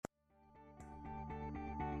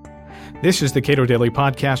This is the Cato Daily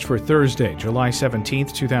Podcast for Thursday, July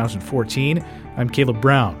 17th, 2014. I'm Caleb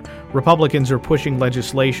Brown. Republicans are pushing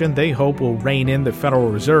legislation they hope will rein in the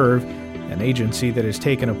Federal Reserve, an agency that has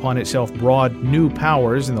taken upon itself broad new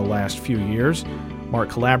powers in the last few years.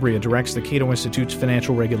 Mark Calabria directs the Cato Institute's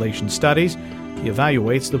Financial Regulation Studies. He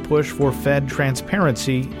evaluates the push for Fed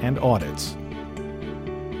transparency and audits.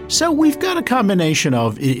 So we've got a combination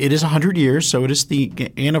of it is 100 years, so it is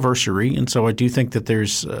the anniversary. And so I do think that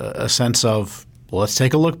there's a sense of, well, let's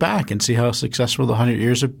take a look back and see how successful the 100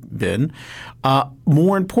 years have been.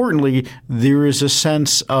 More importantly, there is a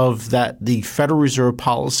sense of that the Federal Reserve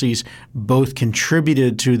policies both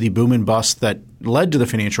contributed to the boom and bust that led to the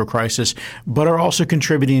financial crisis, but are also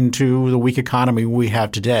contributing to the weak economy we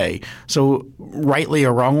have today. So rightly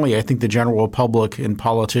or wrongly, I think the general public and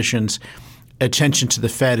politicians' attention to the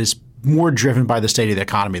Fed is more driven by the state of the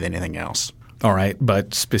economy than anything else. All right,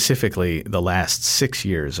 but specifically the last 6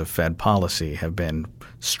 years of Fed policy have been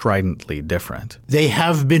stridently different. They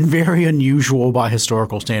have been very unusual by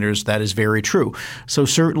historical standards. That is very true. So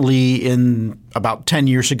certainly in about 10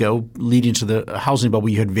 years ago, leading to the housing bubble,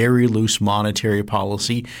 you had very loose monetary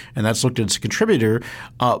policy, and that's looked at as a contributor.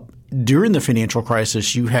 During the financial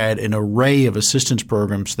crisis, you had an array of assistance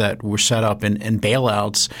programs that were set up and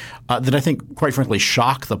bailouts that I think, quite frankly,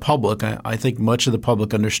 shocked the public. I think much of the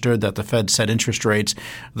public understood that the Fed set interest rates.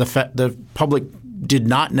 The public did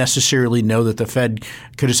not necessarily know that the Fed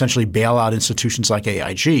could essentially bail out institutions like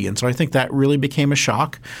AIG. And so I think that really became a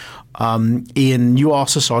shock. And you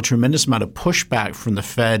also saw a tremendous amount of pushback from the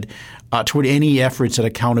Fed toward any efforts at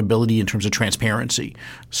accountability in terms of transparency.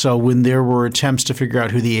 So when there were attempts to figure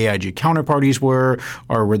out who the AIG counterparties were,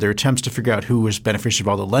 or were there attempts to figure out who was beneficiary of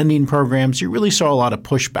all the lending programs, you really saw a lot of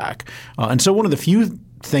pushback. And so one of the few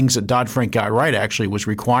things that Dodd-Frank got right actually was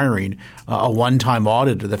requiring a one-time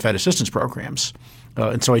audit of the Fed assistance programs.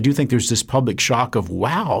 And so I do think there's this public shock of,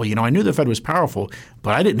 wow, I knew the Fed was powerful,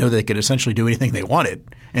 but I didn't know they could essentially do anything they wanted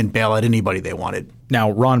and bail out anybody they wanted. Now,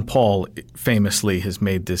 Ron Paul famously has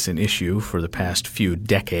made this an issue for the past few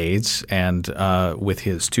decades, and with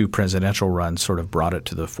his two presidential runs sort of brought it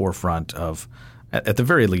to the forefront of, at the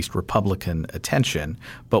very least, Republican attention.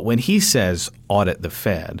 But when he says audit the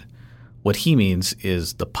Fed, what he means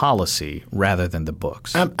is the policy rather than the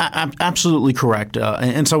books. Absolutely correct.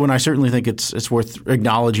 And so when I certainly think it's worth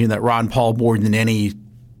acknowledging that Ron Paul, more than any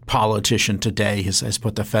politician today, has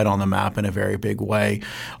put the Fed on the map in a very big way.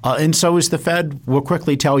 And so is the Fed. We'll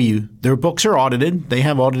quickly tell you their books are audited. They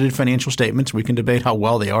have audited financial statements. We can debate how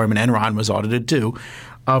well they are. I mean, Enron was audited too.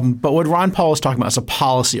 But what Ron Paul is talking about is a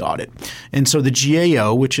policy audit. And so the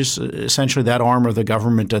GAO, which is essentially that arm of the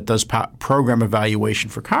government that does program evaluation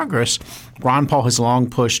for Congress, Ron Paul has long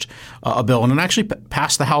pushed a bill and actually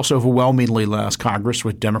passed the House overwhelmingly last Congress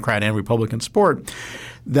with Democrat and Republican support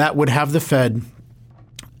that would have the Fed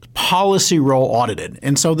policy role audited.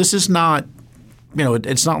 And so this is not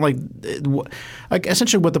it's not like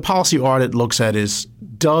essentially what the policy audit looks at is,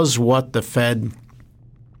 does what the Fed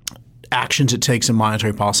actions it takes in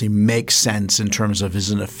monetary policy make sense in terms of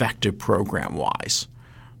is an effective program-wise?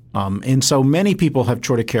 And so many people have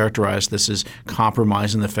tried to characterize this as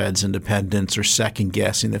compromising the Fed's independence or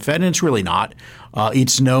second-guessing the Fed, and it's really not.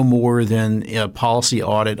 It's no more than a policy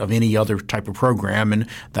audit of any other type of program, and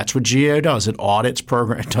that's what GAO does. It audits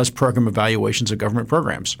does program evaluations of government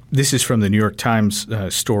programs. This is from the New York Times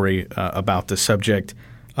story about the subject.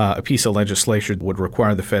 A piece of legislation would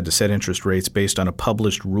require the Fed to set interest rates based on a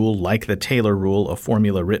published rule like the Taylor Rule, a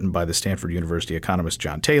formula written by the Stanford University economist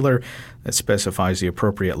John Taylor that specifies the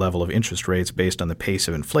appropriate level of interest rates based on the pace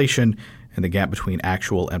of inflation and the gap between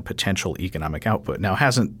actual and potential economic output. Now,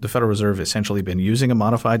 hasn't the Federal Reserve essentially been using a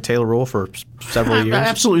modified Taylor Rule for several years?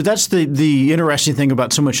 Absolutely. That's the interesting thing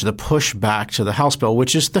about so much of the pushback to the House bill,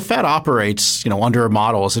 which is the Fed operates, under a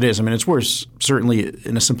model as it is. I mean, it's worse, certainly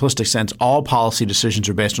in a simplistic sense, all policy decisions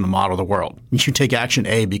are based on a model of the world. You take action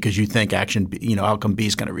A because you think action B, outcome B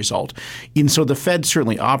is going to result. And so the Fed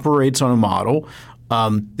certainly operates on a model.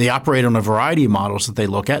 They operate on a variety of models that they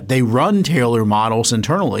look at. They run Taylor models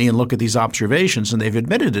internally and look at these observations, and they've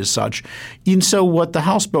admitted as such. And so what the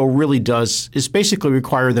House bill really does is basically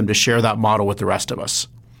require them to share that model with the rest of us.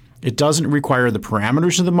 It doesn't require the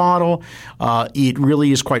parameters of the model. It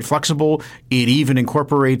really is quite flexible. It even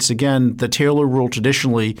incorporates, again, the Taylor rule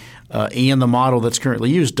traditionally and the model that's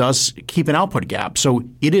currently used does keep an output gap. So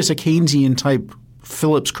it is a Keynesian type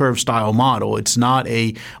Phillips curve style model. It's not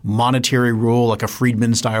a monetary rule like a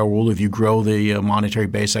Friedman style rule if you grow the monetary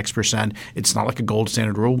base X%. It's not like a gold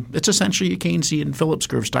standard rule. It's essentially a Keynesian Phillips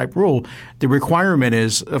curve type rule. The requirement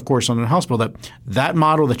is, of course, on the House bill that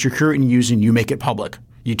model that you're currently using, you make it public.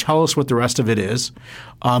 You tell us what the rest of it is.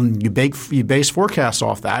 You base forecasts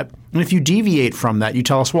off that. And if you deviate from that, you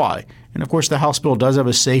tell us why. And, of course, the House bill does have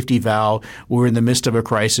a safety valve where in the midst of a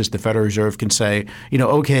crisis, the Federal Reserve can say,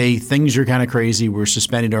 okay, things are kind of crazy. We're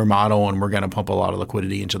suspending our model and we're going to pump a lot of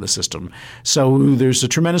liquidity into the system. So there's a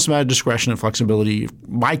tremendous amount of discretion and flexibility.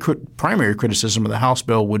 My primary criticism of the House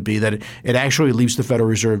bill would be that it actually leaves the Federal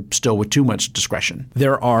Reserve still with too much discretion.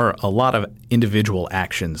 There are a lot of individual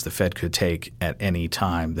actions the Fed could take at any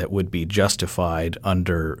time that would be justified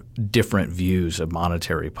under different views of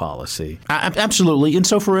monetary policy. Absolutely. And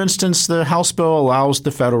so, for instance, the House bill allows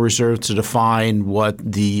the Federal Reserve to define what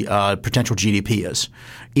the potential GDP is.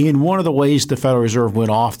 In one of the ways the Federal Reserve went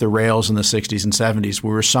off the rails in the 60s and 70s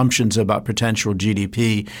were assumptions about potential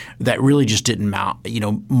GDP that really just didn't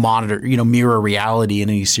mirror reality in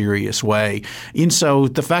any serious way. And so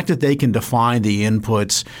the fact that they can define the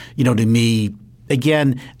inputs, to me,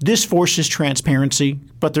 again, this forces transparency,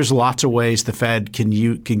 but there's lots of ways the Fed can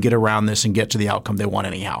get around this and get to the outcome they want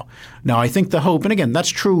anyhow. Now, I think the hope, and again, that's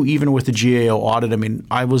true even with the GAO audit. I mean,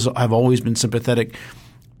 I've always been sympathetic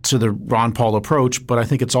to the Ron Paul approach, but I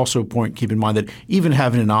think it's also important to keep in mind that even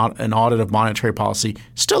having an audit of monetary policy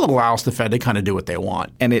still allows the Fed to kind of do what they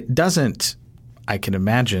want. And it doesn't, I can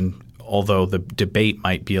imagine, although the debate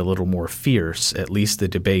might be a little more fierce, at least the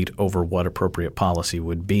debate over what appropriate policy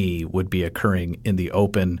would be occurring in the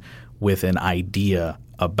open with an idea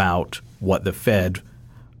about what the Fed's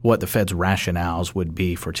rationales would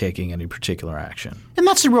be for taking any particular action. And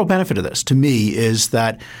that's the real benefit of this to me is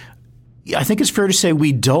that I think it's fair to say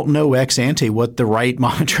we don't know ex ante what the right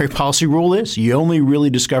monetary policy rule is. You only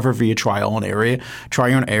really discover via trial and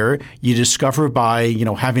error. You discover by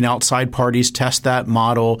having outside parties test that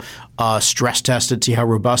model, stress test it, see how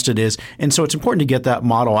robust it is. And so it's important to get that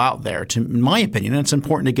model out there, in my opinion. And it's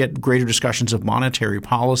important to get greater discussions of monetary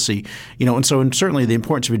policy. And certainly the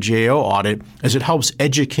importance of a GAO audit is it helps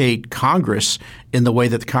educate Congress in the way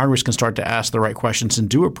that the Congress can start to ask the right questions and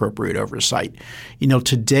do appropriate oversight.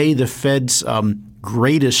 Today the Fed's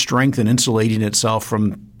greatest strength in insulating itself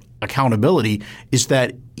from accountability is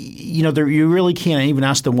that you really can't even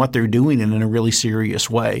ask them what they're doing in a really serious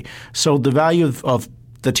way. So the value of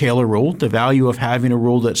the Taylor rule, the value of having a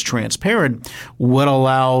rule that's transparent would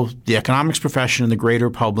allow the economics profession and the greater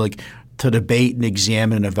public to debate and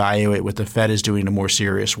examine and evaluate what the Fed is doing in a more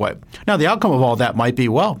serious way. Now, the outcome of all that might be,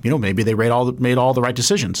 maybe they made all the right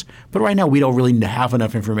decisions. But right now, we don't really have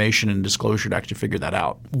enough information and disclosure to actually figure that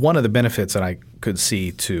out. One of the benefits that I could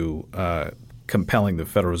see to compelling the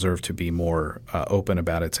Federal Reserve to be more open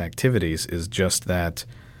about its activities is just that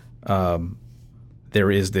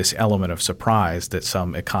there is this element of surprise that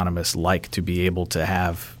some economists like to be able to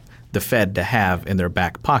have the Fed to have in their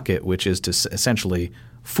back pocket, which is to essentially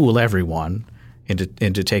fool everyone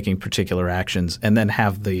into taking particular actions and then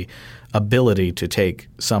have the ability to take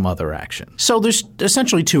some other action. So there's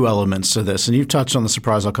essentially two elements to this, and you've touched on the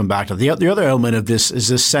surprise. I'll come back to the other element of this is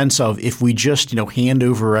this sense of if we just hand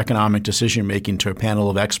over economic decision making to a panel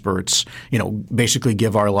of experts, basically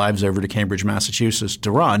give our lives over to Cambridge, Massachusetts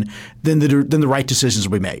to run, then the right decisions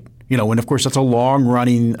will be made. And of course that's a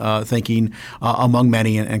long-running thinking among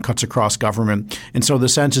many and cuts across government. And so the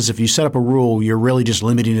sense is if you set up a rule, you're really just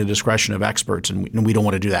limiting the discretion of experts, and we don't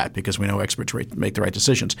want to do that because we know experts make the right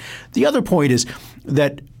decisions. The other point is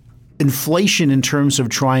that inflation in terms of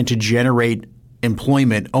trying to generate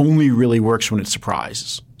employment only really works when it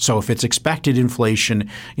surprises. So if it's expected inflation,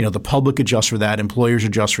 the public adjusts for that, employers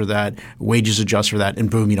adjust for that, wages adjust for that, and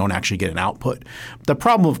boom, you don't actually get an output. The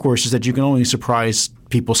problem, of course, is that you can only surprise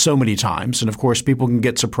people so many times. And of course, people can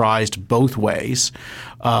get surprised both ways,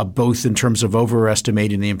 both in terms of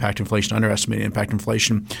overestimating the impact of inflation, underestimating the impact of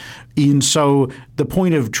inflation. And so the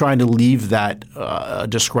point of trying to leave that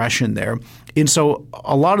discretion there. And so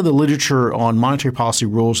a lot of the literature on monetary policy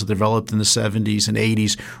rules that developed in the 70s and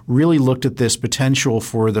 80s really looked at this potential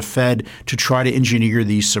for the Fed to try to engineer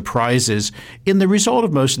these surprises. And the result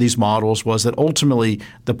of most of these models was that ultimately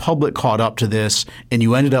the public caught up to this and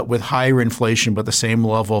you ended up with higher inflation but the same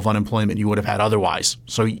level of unemployment you would have had otherwise.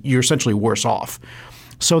 So you're essentially worse off.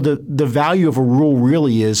 So the value of a rule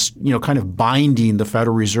really is, kind of binding the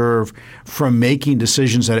Federal Reserve from making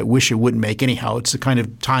decisions that it wish it wouldn't make anyhow. It's the kind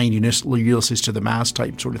of tying Ulysses to the mast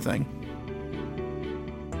type sort of thing.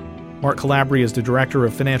 Mark Calabria is the Director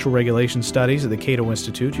of Financial Regulation Studies at the Cato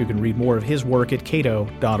Institute. You can read more of his work at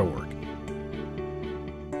cato.org.